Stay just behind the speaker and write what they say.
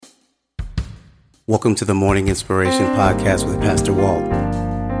Welcome to the Morning Inspiration Podcast with Pastor Walt.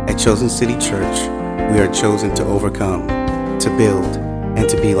 At Chosen City Church, we are chosen to overcome, to build, and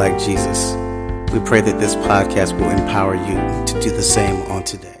to be like Jesus. We pray that this podcast will empower you to do the same on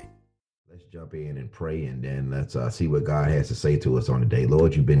today. Let's jump in and pray, and then let's see what God has to say to us on the day.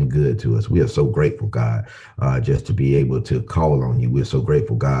 Lord, you've been good to us. We are so grateful, God, just to be able to call on you. We're so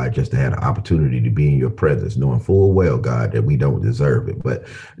grateful, God, just to have the opportunity to be in your presence, knowing full well, God, that we don't deserve it. But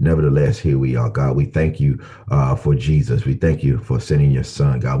nevertheless, here we are, God. We thank you for Jesus. We thank you for sending your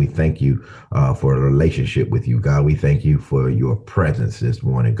son, God. We thank you for a relationship with you, God. We thank you for your presence this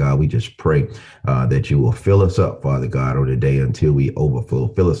morning, God. We just pray that you will fill us up, Father God, on the day until we overflow.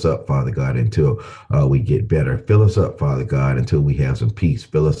 Fill us up, Father God, until we get better. Fill us up, Father God, until we have some peace.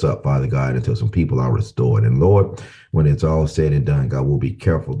 Fill us up, Father God, until some people are restored. And Lord, when it's all said and done, God, we'll be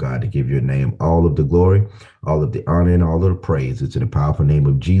careful, God, to give your name all of the glory, all of the honor, and all of the praise. It's in the powerful name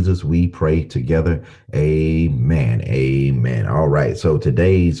of Jesus we pray together. Amen. Amen. All right. So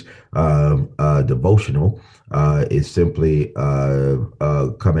today's devotional is simply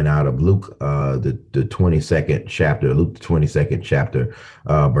coming out of Luke, the 22nd chapter, Luke, the 22nd chapter,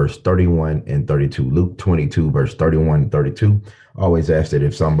 verse 31 and 32, Luke 22, verse 31 and 32. Always ask that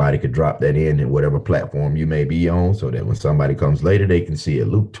if somebody could drop that in whatever platform you may be on, so that when somebody comes later, they can see it.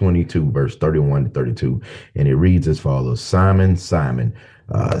 Luke 22, verse 31 to 32. And it reads as follows: Simon, Simon,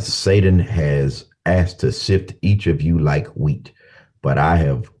 Satan has asked to sift each of you like wheat, but I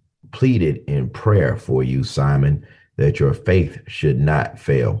have pleaded in prayer for you, Simon, that your faith should not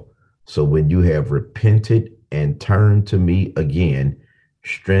fail. So when you have repented and turned to me again,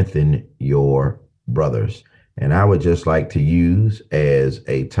 strengthen your brothers. And I would just like to use as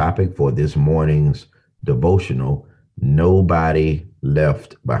a topic for this morning's devotional, nobody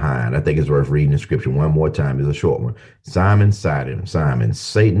left behind. I think it's worth reading the scripture one more time. It's a short one. Simon, Simon,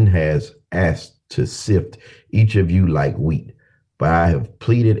 Satan has asked to sift each of you like wheat, but I have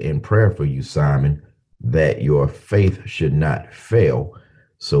pleaded in prayer for you, Simon, that your faith should not fail.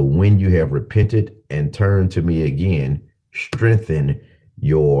 So when you have repented and turned to me again, strengthen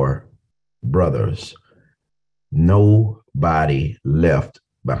your brothers. Nobody left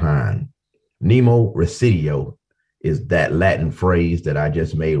behind. Nemo residio is that Latin phrase that I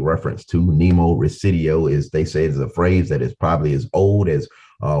just made reference to. Nemo residio is, they say, is a phrase that is probably as old as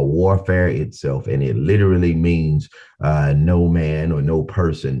warfare itself, and it literally means no man or no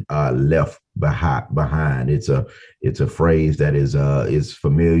person left behind. It's a phrase that is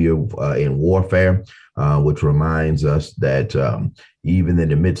familiar in warfare, which reminds us that even in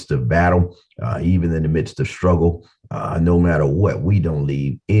the midst of battle, even in the midst of struggle, no matter what, we don't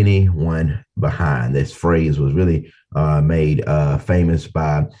leave anyone behind. This phrase was really made famous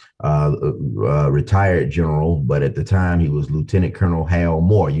by a retired general, but at the time he was Lieutenant Colonel Hal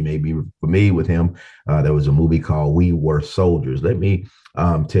Moore. You may be familiar with him. There was a movie called We Were Soldiers. Let me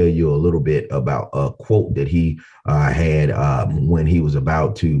tell you a little bit about a quote that he had when he was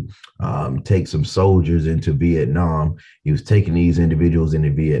about to take some soldiers into Vietnam. He was taking these individuals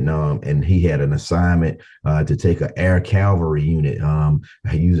into Vietnam, and he had an assignment to take an air cavalry unit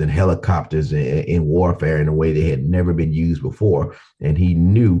using helicopters in warfare in a way they had never been used before. And he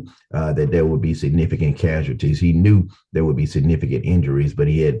knew that there would be significant casualties. He knew there would be significant injuries, but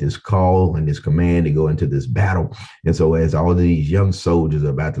he had this call and this command to go into this battle. And so as all of these young soldiers are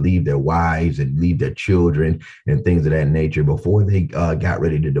about to leave their wives and leave their children and things of that nature, before they got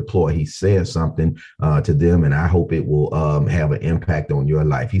ready to deploy, he says something to them, and I hope it will have an impact on your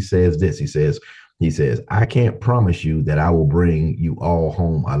life. He says this, he says, I can't promise you that I will bring you all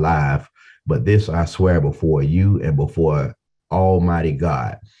home alive, but this I swear before you and before Almighty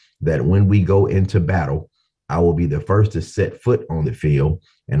God, that when we go into battle, I will be the first to set foot on the field,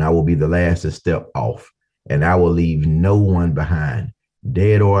 and I will be the last to step off, and I will leave no one behind.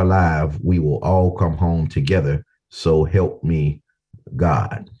 Dead or alive, we will all come home together. So help me,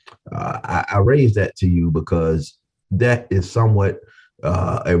 God. I raise that to you because that is somewhat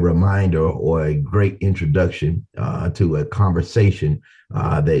a reminder or a great introduction to a conversation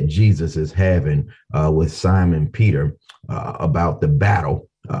that Jesus is having with Simon Peter about the battle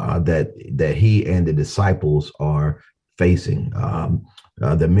that he and the disciples are facing.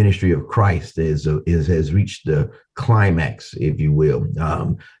 The ministry of Christ has reached the climax, if you will.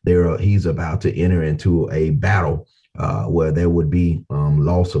 He's about to enter into a battle where there would be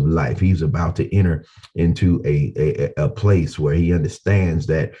loss of life. He's about to enter into a place where he understands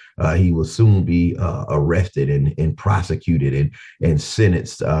that he will soon be arrested and prosecuted and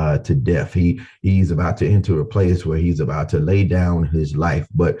sentenced to death. He's about to enter a place where he's about to lay down his life.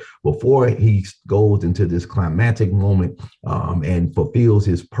 But before he goes into this climactic moment and fulfills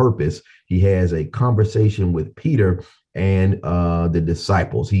his purpose, he has a conversation with Peter and the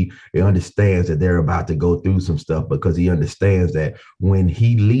disciples. He understands that they're about to go through some stuff, because he understands that when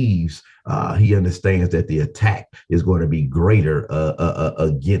he leaves, he understands that the attack is going to be greater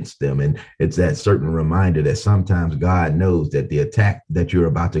against them. And it's that certain reminder that sometimes God knows that the attack that you're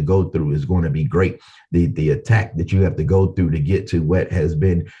about to go through is going to be great. The attack that you have to go through to get to what has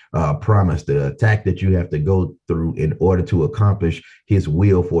been promised, the attack that you have to go through in order to accomplish his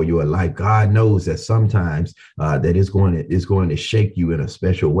will for your life. God knows that sometimes that it's going to shake you in a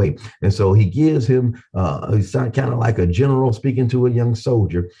special way. And so he gives him, he's kind of like a general speaking to a young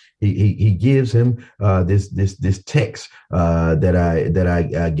soldier. He gives him this text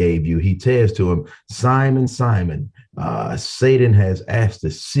that I gave you. He says to him, Simon, Simon, Satan has asked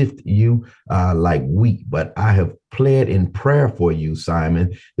to sift you like wheat, but I have pled in prayer for you,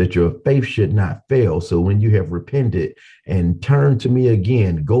 Simon, that your faith should not fail. So when you have repented and turned to me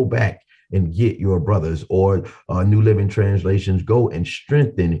again, go back and get your brothers, or New Living Translations, go and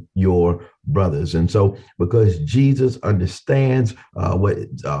strengthen your brothers. And so because Jesus understands what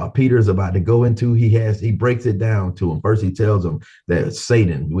Peter's about to go into, he breaks it down to him. First, he tells him that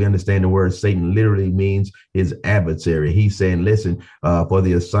Satan, we understand the word Satan literally means his adversary. He's saying, listen, for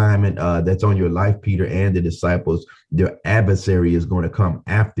the assignment that's on your life, Peter, and the disciples, their adversary is going to come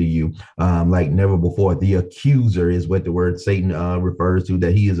after you like never before. The accuser is what the word Satan refers to,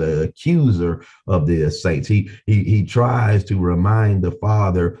 that he is an accuser of the saints. He tries to remind the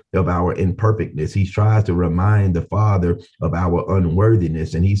Father of our imperfectness. He tries to remind the Father of our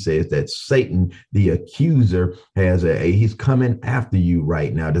unworthiness. And he says that Satan, the accuser, he's coming after you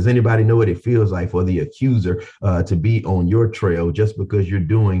right now. Does anybody know what it feels like for the accuser to be on your trail just because you're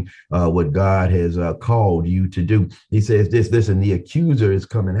doing what God has called you to do? He says listen, the accuser is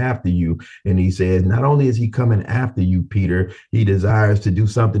coming after you. And he says, not only is he coming after you, Peter, he desires to do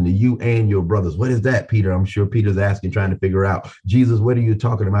something to you and your brothers. What is that, Peter? I'm sure Peter's asking, trying to figure out, Jesus, what are you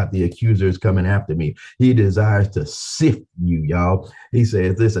talking about? The accuser is coming after me. He desires to sift you, y'all. He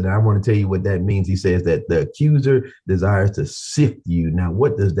says, listen, I want to tell you what that means. He says that the accuser desires to sift you. Now,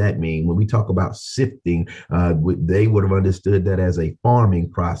 what does that mean? When we talk about sifting, they would have understood that as a farming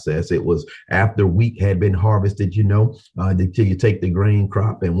process. It was after wheat had been harvested, until you take the grain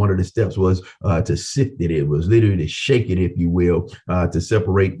crop. And one of the steps was to sift it. It was literally to shake it, if you will, to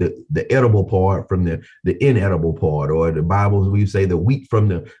separate the edible part from the inedible part, or the Bible, we say the wheat from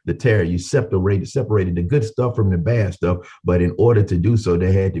the tare. You separated the good stuff from the bad stuff. But in order to do so,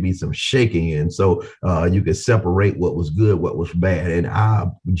 there had to be some shaking. And so you could separate what was good, what was bad.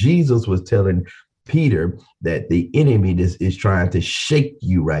 And Jesus was telling Peter that the enemy is trying to shake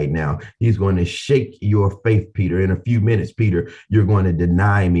you right now. He's going to shake your faith, Peter. In a few minutes, Peter, you're going to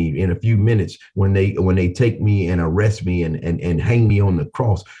deny me. In a few minutes, when they take me and arrest me and hang me on the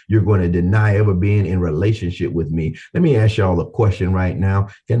cross, you're going to deny ever being in relationship with me. Let me ask y'all a question right now.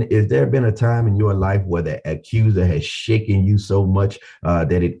 Is there been a time in your life where the accuser has shaken you so much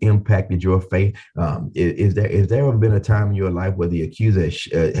that it impacted your faith? Is there ever been a time in your life where the accuser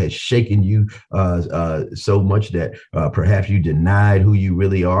has shaken you so much that perhaps you denied who you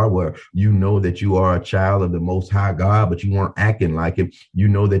really are, where you know that you are a child of the Most High God, but you weren't acting like it? You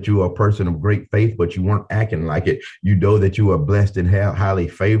know that you are a person of great faith, but you weren't acting like it. You know that you are blessed and highly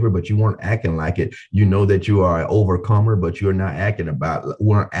favored, but you weren't acting like it. You know that you are an overcomer, but you're not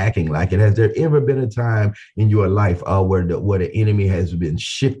weren't acting like it. Has there ever been a time in your life where the enemy has been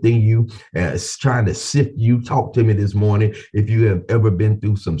shifting you, trying to sift you? Talk to me this morning. If you have ever been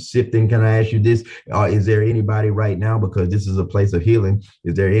through some sifting, can I ask you this? Is there anybody right now, because this is a place of healing,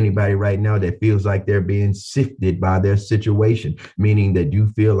 is there anybody right now that feels like they're being sifted by their situation? Meaning that you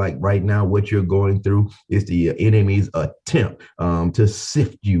feel like right now what you're going through is the enemy's attempt to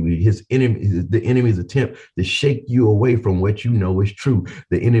sift you. The enemy's attempt to shake you away from what you know is true.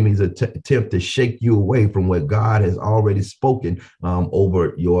 The enemy's attempt to shake you away from what God has already spoken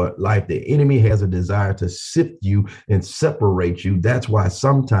over your life. The enemy has a desire to sift you and separate you. That's why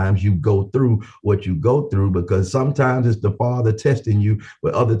sometimes you go through what you go through, because sometimes it's the Father testing you,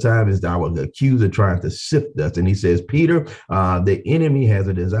 but other times it's our accuser trying to sift us. And he says, Peter, the enemy has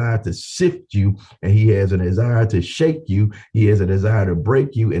a desire to sift you, and he has a desire to shake you. He has a desire to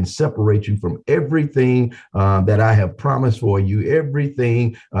break you and separate you from everything that I have promised for you,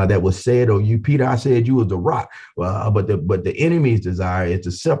 everything that was said. Oh, you, Peter, I said you was the rock. But the enemy's desire is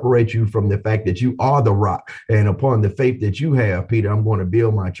to separate you from the fact that you are the rock. And upon the faith that you have, Peter, I'm going to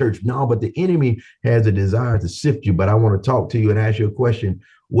build my church. No, but the enemy has a desire to sift you. But I want to talk to you and ask you a question.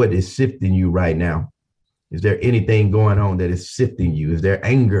 What is sifting you right now? Is there anything going on that is sifting you? Is there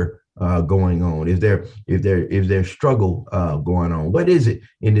anger going on? Is there struggle going on? What is it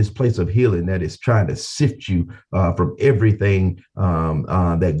in this place of healing that is trying to sift you from everything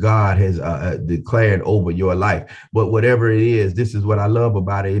that God has declared over your life? But whatever it is, this is what I love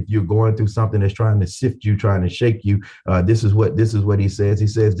about it. If you're going through something that's trying to sift you, trying to shake you, this is what he says. He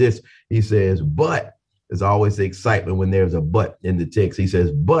says this. He says, but there's always the excitement when there's a but in the text. He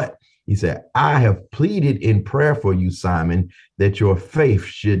says, but he said, I have pleaded in prayer for you, Simon, that your faith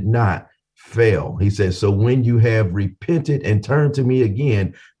should not fail. He says, so when you have repented and turned to me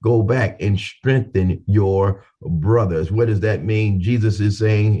again, go back and strengthen your brothers. What does that mean? Jesus is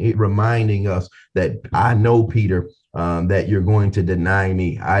saying, reminding us that I know, Peter, that you're going to deny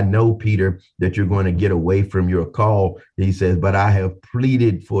me. I know, Peter, that you're going to get away from your call. He says, but I have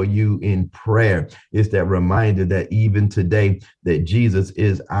pleaded for you in prayer. It's that reminder that even today that Jesus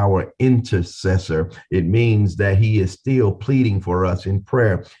is our intercessor. It means that he is still pleading for us in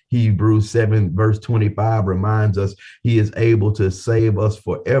prayer. Hebrews 7 verse 25 reminds us he is able to save us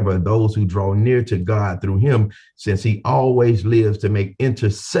forever, those who draw near to God through him, since he always lives to make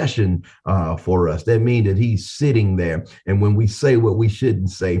intercession for us. That means that he's sitting there. And when we say what we shouldn't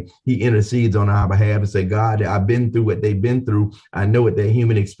say, he intercedes on our behalf and say, God, I've been through what they've been through. I know what their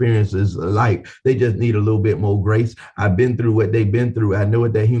human experience is like. They just need a little bit more grace. I've been through what they've been through. I know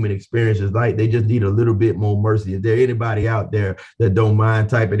what their human experience is like. They just need a little bit more mercy. Is there anybody out there that don't mind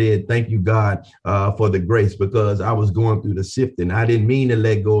typing in, thank you, God, for the grace, because I was going through the sifting. I didn't mean to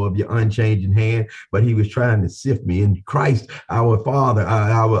let go of your unchanging hand, but he was trying to sift me. In Christ, our Father,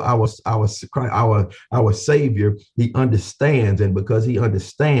 our Savior, he understands. And because he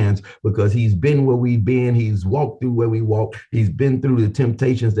understands, because he's been where we've been, he's walked through where we walk, he's been through the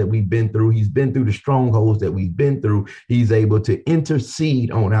temptations that we've been through, he's been through the strongholds that we've been through, he's able to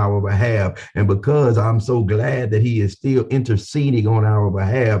intercede on our behalf. And because I'm so glad that he is still interceding on our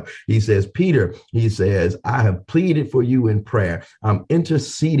behalf, he says, Peter, he says, I have pleaded for you in prayer. I'm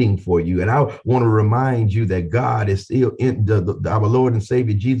interceding for you. And I want to remind you that God is still our Lord and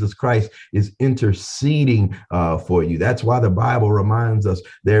Savior Jesus Christ is interceding for you. That's why the Bible reminds us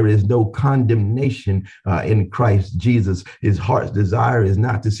there is no condemnation in Christ Jesus. His heart's desire is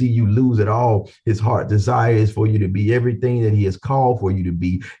not to see you lose it all. His heart desire is for you to be everything that he has called for you to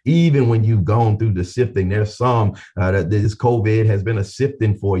be, even when you've gone through the sifting. There's some that this COVID has been a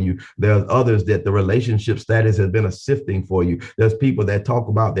sifting for you. There's others that the relationship status has been a sifting for you. There's people that talk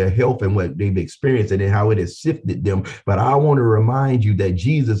about their health and what they've experienced and how it has sifted them. But I want to remind you that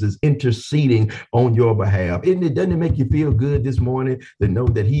Jesus is interceding on your behalf. Doesn't it make you feel good this morning to know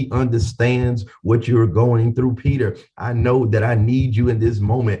that he understands what you're going through? Peter, I know that I need you in this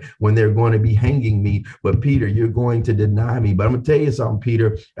moment when they're going to be hanging me. But Peter, you're going to deny me. But I'm going to tell you something,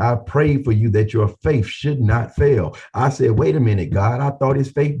 Peter. I pray for you that your faith should not fail. I said, wait a minute, God, I thought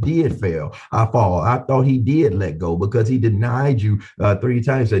his faith did fail. I thought he did let go because he denied you 3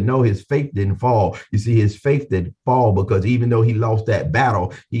 times. Said, no, his faith didn't fall. You see, his faith didn't fall because even though he lost that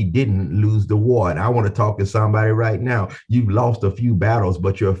battle, he didn't lose the war. And I want to talk to somebody right now. You've lost a few battles,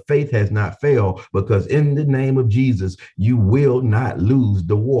 but your faith has not failed, because in the name of Jesus, you will not lose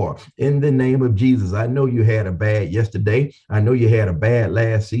the war. In the name of Jesus, I know you had a bad yesterday. I know you had a bad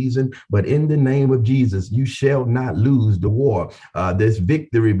last season, but in the name of Jesus, you shall not lose the war. This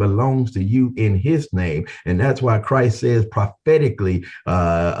victory belongs to you in his name. And that's why Christ says prophetically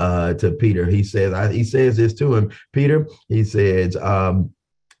to Peter, he says this to him, Peter, he says,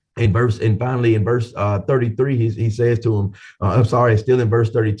 finally in verse 33, he says to him, still in verse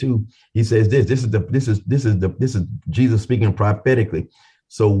 32, he says this is Jesus speaking prophetically.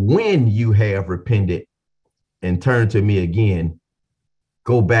 So when you have repented and turned to me again,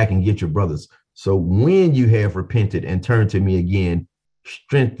 go back and get your brothers. So when you have repented and turned to me again,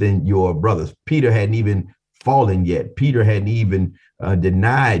 strengthen your brothers. Peter hadn't even fallen yet. Peter hadn't even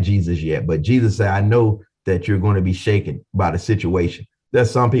denied Jesus yet. But Jesus said, I know that you're going to be shaken by the situation.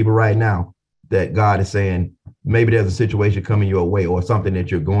 There's some people right now that God is saying, maybe there's a situation coming your way or something that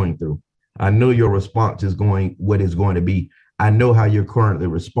you're going through. I know your response is what it's going to be. I know how you're currently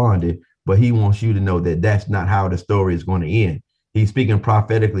responding, but he wants you to know that that's not how the story is going to end. He's speaking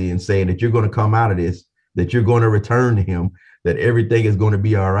prophetically and saying that you're going to come out of this, that you're going to return to him, that everything is going to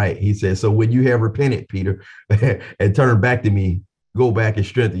be all right. He says, so when you have repented, Peter, and turned back to me, go back and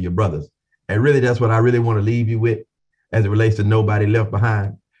strengthen your brothers. And really, that's what I really want to leave you with as it relates to nobody left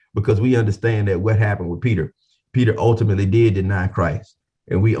behind, because we understand that what happened with Peter, Peter ultimately did deny Christ.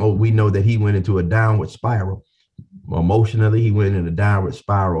 And we know that he went into a downward spiral. Emotionally, he went in a downward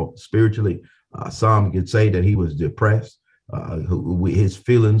spiral. Spiritually, some could say that he was depressed. His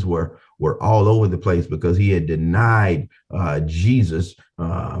feelings were all over the place because he had denied Jesus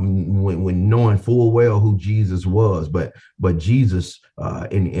when knowing full well who Jesus was. But Jesus,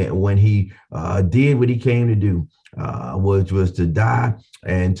 when he did what he came to do, which was to die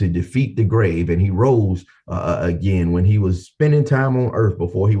and to defeat the grave, and he rose again when he was spending time on earth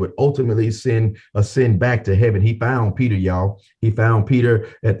before he would ultimately ascend back to heaven. He found Peter, y'all. He found Peter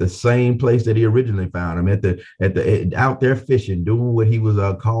at the same place that he originally found him, out there fishing, doing what he was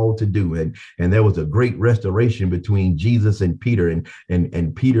called to do. And there was a great restoration between Jesus and Peter,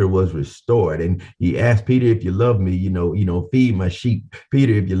 and Peter was restored. And he asked Peter, if you love me, feed my sheep.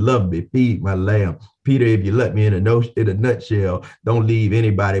 Peter, if you love me, feed my lamb. Peter, if you let me in a nutshell, don't leave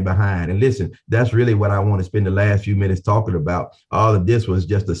anybody behind. And listen, that's really what I want to spend the last few minutes talking about. All of this was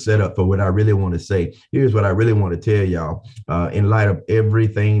just a setup for what I really want to say. Here's what I really want to tell y'all. In light of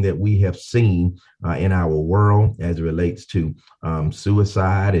everything that we have seen in our world as it relates to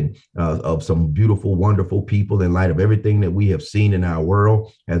suicide and of some beautiful, wonderful people, in light of everything that we have seen in our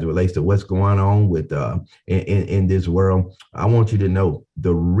world as it relates to what's going on with in this world, I want you to know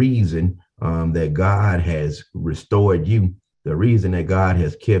the reason that God has restored you, the reason that God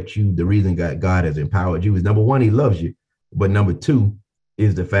has kept you, the reason God has empowered you is, number one, he loves you. But number two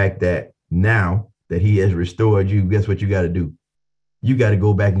is the fact that now that he has restored you, guess what you got to do? You got to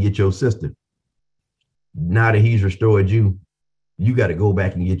go back and get your sister. Now that he's restored you, you got to go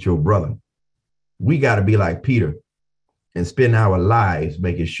back and get your brother. We got to be like Peter and spend our lives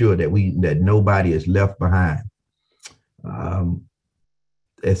making sure that nobody is left behind.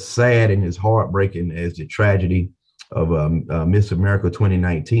 As sad and as heartbreaking as the tragedy of Miss America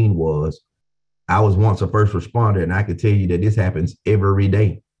 2019 was, I was once a first responder, and I can tell you that this happens every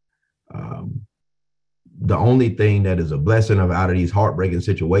day. The only thing that is a blessing out of these heartbreaking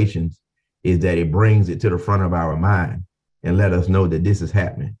situations is that it brings it to the front of our mind and let us know that this is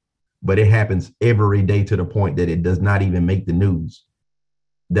happening. But it happens every day to the point that it does not even make the news.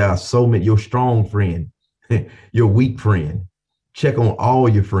 There are so many, your strong friend, your weak friend. Check on all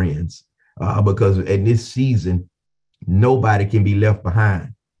your friends because in this season, nobody can be left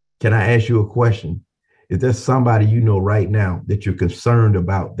behind. Can I ask you a question? Is there somebody you know right now that you're concerned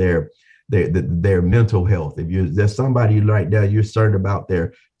about their mental health? If there's somebody right now you're concerned about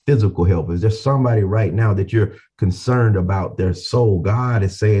their physical health, is there somebody right now that you're concerned about their soul? God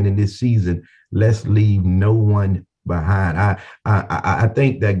is saying in this season, let's leave no one behind. I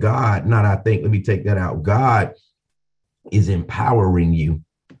think that God, let me take that out. God is empowering you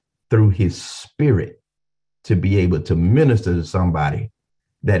through his spirit to be able to minister to somebody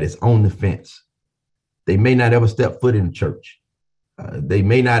that is on the fence. They may not ever step foot in the church. They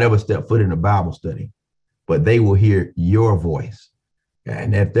may not ever step foot in a Bible study, but they will hear your voice.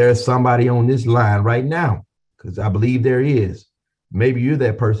 And if there's somebody on this line right now, because I believe there is, maybe you're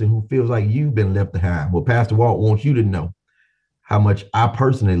that person who feels like you've been left behind. Well, Pastor Walt wants you to know how much I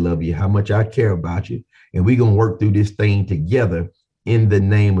personally love you, how much I care about you. And we're going to work through this thing together in the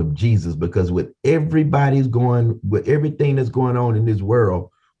name of Jesus, because with everything that's going on in this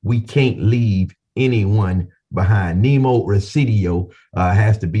world, we can't leave anyone behind. Nemo Residio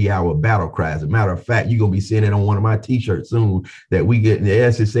has to be our battle cry. As a matter of fact, you're going to be seeing it on one of my t-shirts soon that we get.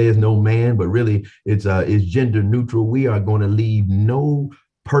 Yes, it says no man, but really it's gender neutral. We are going to leave no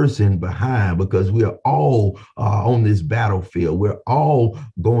person behind because we are all on this battlefield. We're all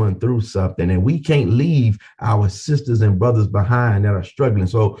going through something, and we can't leave our sisters and brothers behind that are struggling.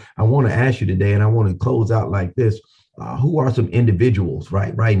 So I want to ask you today, and I want to close out like this. Who are some individuals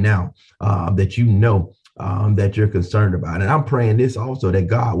right now that you know that you're concerned about? And I'm praying this also, that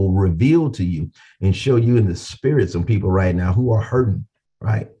God will reveal to you and show you in the spirit some people right now who are hurting,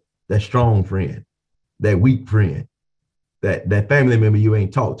 right? That strong friend, that weak friend, that family member you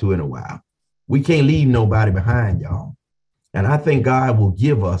ain't talked to in a while. We can't leave nobody behind, y'all. And I think God will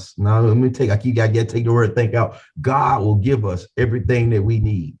give us, now let me take the word think out. God will give us everything that we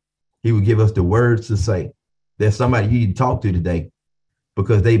need. He will give us the words to say. There's somebody you need to talk to today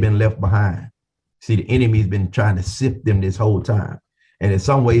because they've been left behind. See, the enemy's been trying to sift them this whole time. And in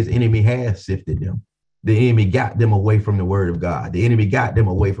some ways, the enemy has sifted them. The enemy got them away from the word of God. The enemy got them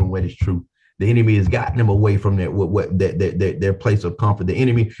away from what is true. The enemy has gotten them away from their place of comfort. The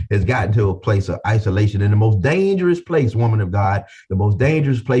enemy has gotten to a place of isolation. And the most dangerous place, woman of God, the most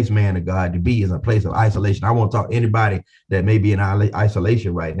dangerous place, man of God, to be is a place of isolation. I want to talk to anybody that may be in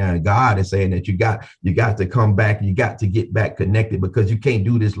isolation right now. And God is saying that you got to come back. You got to get back connected, because you can't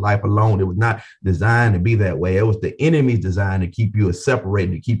do this life alone. It was not designed to be that way. It was the enemy's design to keep you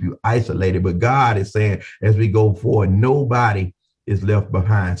separated, to keep you isolated. But God is saying, as we go forward, nobody is left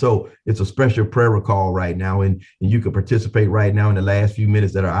behind. So it's a special prayer call right now, and you can participate right now in the last few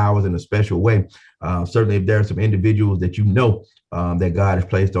minutes that are ours in a special way. Certainly, if there are some individuals that you know that God has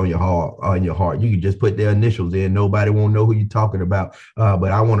placed on your heart, you can just put their initials in. Nobody won't know who you're talking about.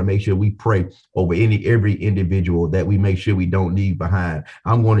 But I want to make sure we pray over every individual, that we make sure we don't leave behind.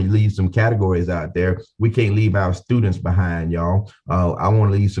 I'm going to leave some categories out there. We can't leave our students behind, y'all. I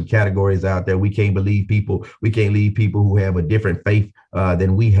want to leave some categories out there. We can't leave people who have a different faith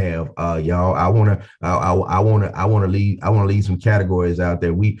than we have, y'all. I want to leave some categories out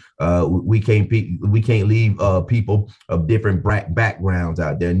there. We can't leave people of different backgrounds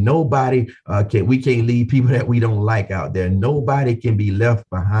out there. We can't leave people that we don't like out there. Nobody can be left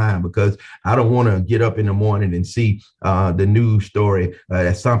behind, because I don't want to get up in the morning and see the news story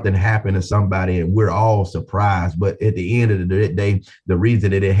that something happened to somebody and we're all surprised. But at the end of the day, the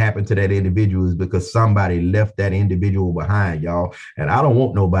reason that it happened to that individual is because somebody left that individual behind, y'all. And I don't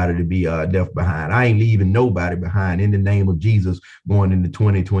want nobody to be left behind. I ain't leaving nobody behind, in the name of Jesus, going into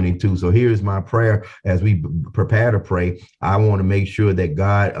 2022. So here's my prayer as we prepare to pray. I want to make sure that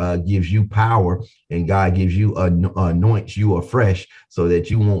God gives you power, and God gives you anoints you afresh, so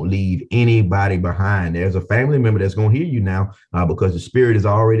that you won't leave anybody behind. There's a family member that's going to hear you now because the Spirit is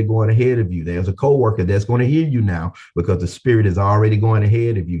already going ahead of you. There's a coworker that's going to hear you now because the Spirit is already going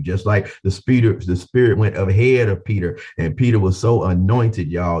ahead of you. Just like the Spirit went ahead of Peter, and Peter was so anointed,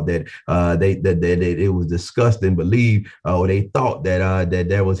 y'all, that it was discussed and believed, or they thought that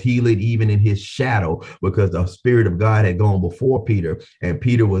there was healing even in his shadow, because the Spirit of God had gone before Peter, and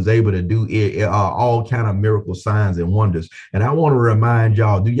Peter was able to do all kind of miracle signs and wonders. And I want to remind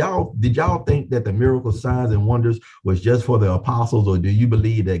y'all, did y'all think that the miracle signs and wonders was just for the apostles, or do you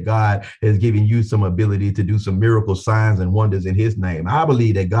believe that God has given you some ability to do some miracle signs and wonders in his name? I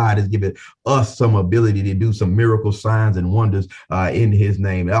believe that God has given us some ability to do some miracle signs and wonders in his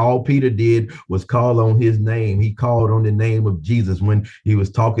name. All Peter did was call on his name. He called on the name of Jesus when he was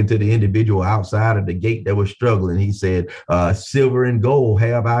talking to the individual outside of the gate that was struggling. He said, silver and gold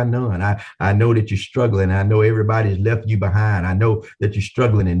have I none. I know that you're struggling. I know everybody's left you behind. I know that you're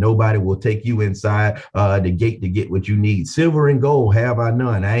struggling, and nobody will take you inside the gate to get what you need. Silver and gold have I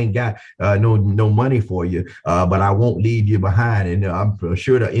none. I ain't got no money for you, but I won't leave you behind. And I'm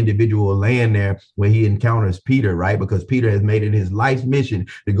sure the individual will land there when he encounters Peter, right? Because Peter has made it his life's mission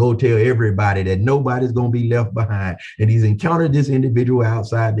to go tell everybody that nobody's going to be left behind. And he's encountered this individual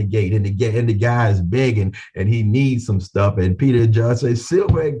outside the gate, and the guy is begging, and he needs some stuff. And Peter just says,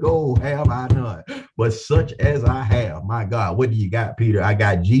 silver and gold have I none, but such as I have. My God, what do you got, Peter? I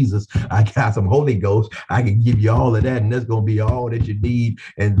got Jesus. I got some Holy Ghost. I can give you all of that, and that's going to be all that you need,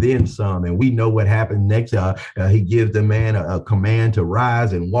 and then some. And we know what happened next. He gives the man a command to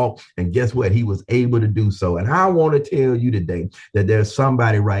rise and walk, and guess what? He was able to do so. And I want to tell you today that there's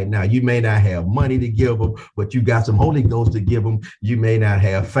somebody right now. You may not have money to give them, but you got some Holy Ghost to give them. You may not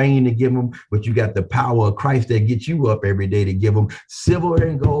have fame to give them, but you got the power of Christ that gets you up every day to give them. Silver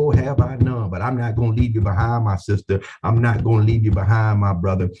and gold have I none, but I'm not going to leave you behind, my sister. I'm not going to leave you behind, my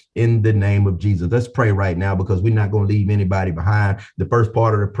brother, in the name of Jesus. Let's pray right now, because we're not going to leave anybody behind. The first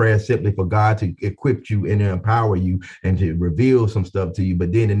part of the prayer is simply for God to equip you and empower you and to reveal some stuff to you.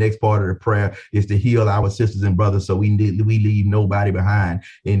 But then the next part of the prayer is to heal our sisters and brothers, so we leave nobody behind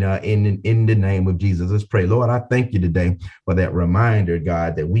in the name of Jesus. Let's pray. Lord, I thank you today for that reminder,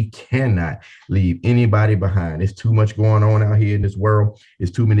 God, that we cannot leave anybody behind. There's too much going on out here in this world.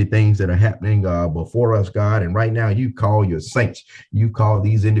 There's too many things that are happening before us, God. And right now, you call your saints. You call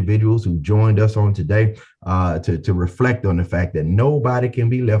these individuals who joined us on today to reflect on the fact that nobody can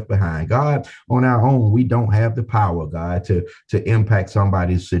be left behind. God, on our own, we don't have the power, God, to impact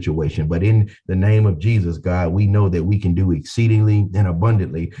somebody's situation. But in the name of Jesus, God, we know that we can do exceedingly and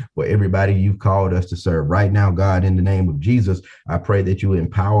abundantly for everybody you've called us to serve. Right now, God, in the name of Jesus, I pray that you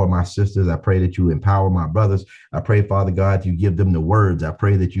empower my sisters. I pray that you empower my brothers. I pray, Father God, you give them the words. I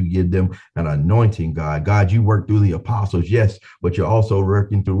pray that you give them an anointing, God. God, you work through the apostles, yes, but you're also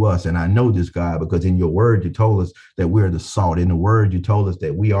working through us. And I know this, God, because in your word, word, you told us that we're the salt. In the word, you told us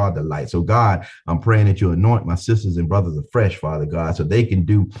that we are the light. So God, I'm praying that you anoint my sisters and brothers afresh, Father God, so they can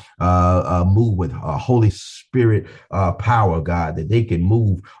move with Holy Spirit power, God, that they can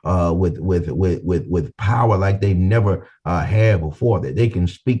move with power like they've never had before, that they can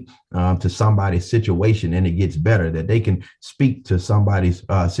speak to somebody's situation and it gets better, that they can speak to somebody's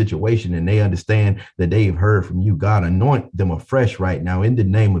situation and they understand that they've heard from you. God, anoint them afresh right now in the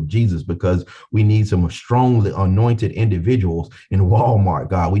name of Jesus, because we need some strongly anointed individuals in Walmart,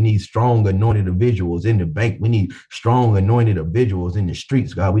 God. We need strong anointed individuals in the bank. We need strong anointed individuals in the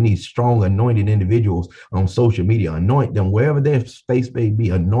streets, God. We need strong anointed individuals on social media. Anoint them wherever their space may be.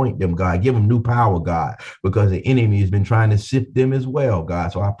 Anoint them, God. Give them new power, God, because the enemy has been trying to sift them as well,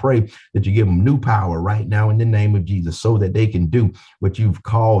 God. So I pray that you give them new power right now in the name of Jesus, so that they can do what you've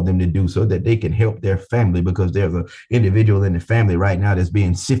called them to do, so that they can help their family, because there's an individual in the family right now that's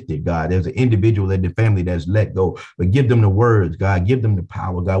being sifted, God. There's an individual in the family that's let go, but give them the words, God. Give them the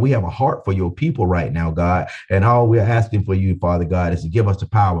power, God. We have a heart for your people right now, God. And all we're asking for you, Father God, is to give us the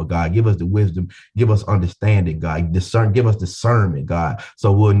power, God. Give us the wisdom. Give us understanding, God. Give us discernment, God,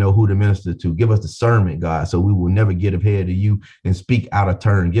 so we'll know who to minister to. Give us discernment, God, so we will never get ahead of you and speak out of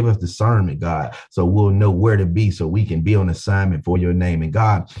turn. Give us discernment, God, so we'll know where to be, so we can be on assignment for your name. And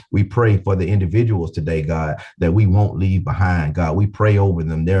God, we pray for the individuals today, God, that we won't leave behind, God. We pray over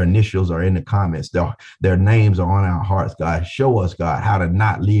them. Their initials are in the comments. Their names are on our hearts, God. Show us, God, how to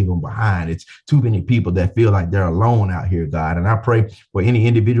not leave them behind. It's too many people that feel like they're alone out here, God. And I pray for any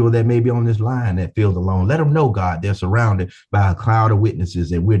individual that may be on this line that feels alone. Let them know, God, they're surrounded by a cloud of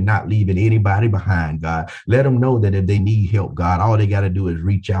witnesses and we're not leaving anybody behind, God. Let them know that if they need help, God, all they got to do is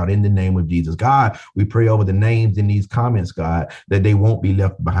reach out in the name of Jesus. God, we pray over the names in these comments, God, that they won't be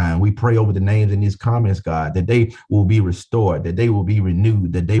left behind. We pray over the names in these comments, God, that they will be restored, that they will be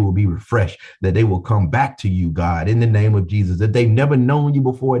renewed, that they will be refreshed, that they will come back to you, God, in the name of Jesus, that they've never known you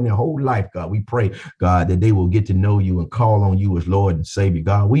before in their whole life, God. We pray, God, that they will get to know you and call on you as Lord and Savior,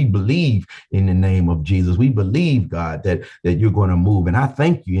 God. We believe in the name of Jesus. We believe, God, that you're going to move. And I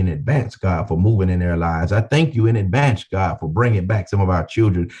thank you in advance, God, for moving in their lives. I thank you in advance, God, for bringing back some of our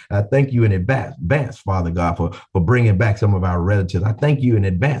children. I thank you in advance, Father God, for bringing back some of our relatives. I thank you in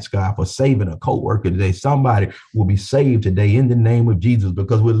advance, God, for saving a co-worker today. Somebody will be saved today in the name of Jesus,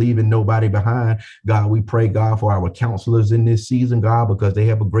 because we're leaving nobody behind. God, we pray, God, for our counselors in this season, God, because they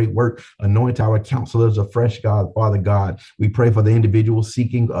have a great work. Anoint our counselors afresh, God, Father God. We pray for the individuals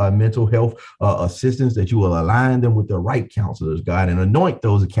seeking mental health assistance, that you will align them with the right counselors, God, and anoint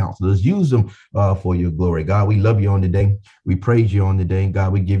those counselors. Use them for your glory. God, we love you on the day. We praise you on the day.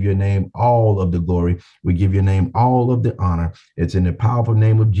 God, we give your name all of the glory. We give your name all of the honor. It's in the powerful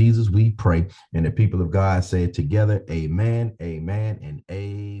name of Jesus we pray. And the people of God say it together. Amen, amen, and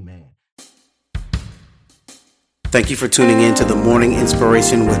amen. Thank you for tuning in to the Morning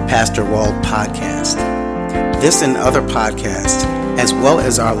Inspiration with Pastor Wald podcast. This and other podcasts, as well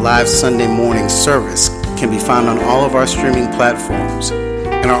as our live Sunday morning service, can be found on all of our streaming platforms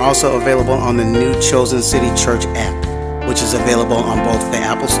and are also available on the new Chosen City Church app, which is available on both the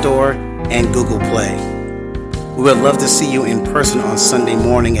Apple Store and Google Play. We would love to see you in person on Sunday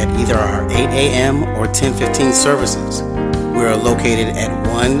morning at either our 8 a.m. or 10:15 services. We are located at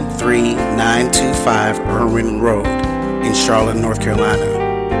 13925 Irwin Road in Charlotte, North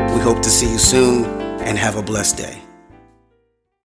Carolina. We hope to see you soon and have a blessed day.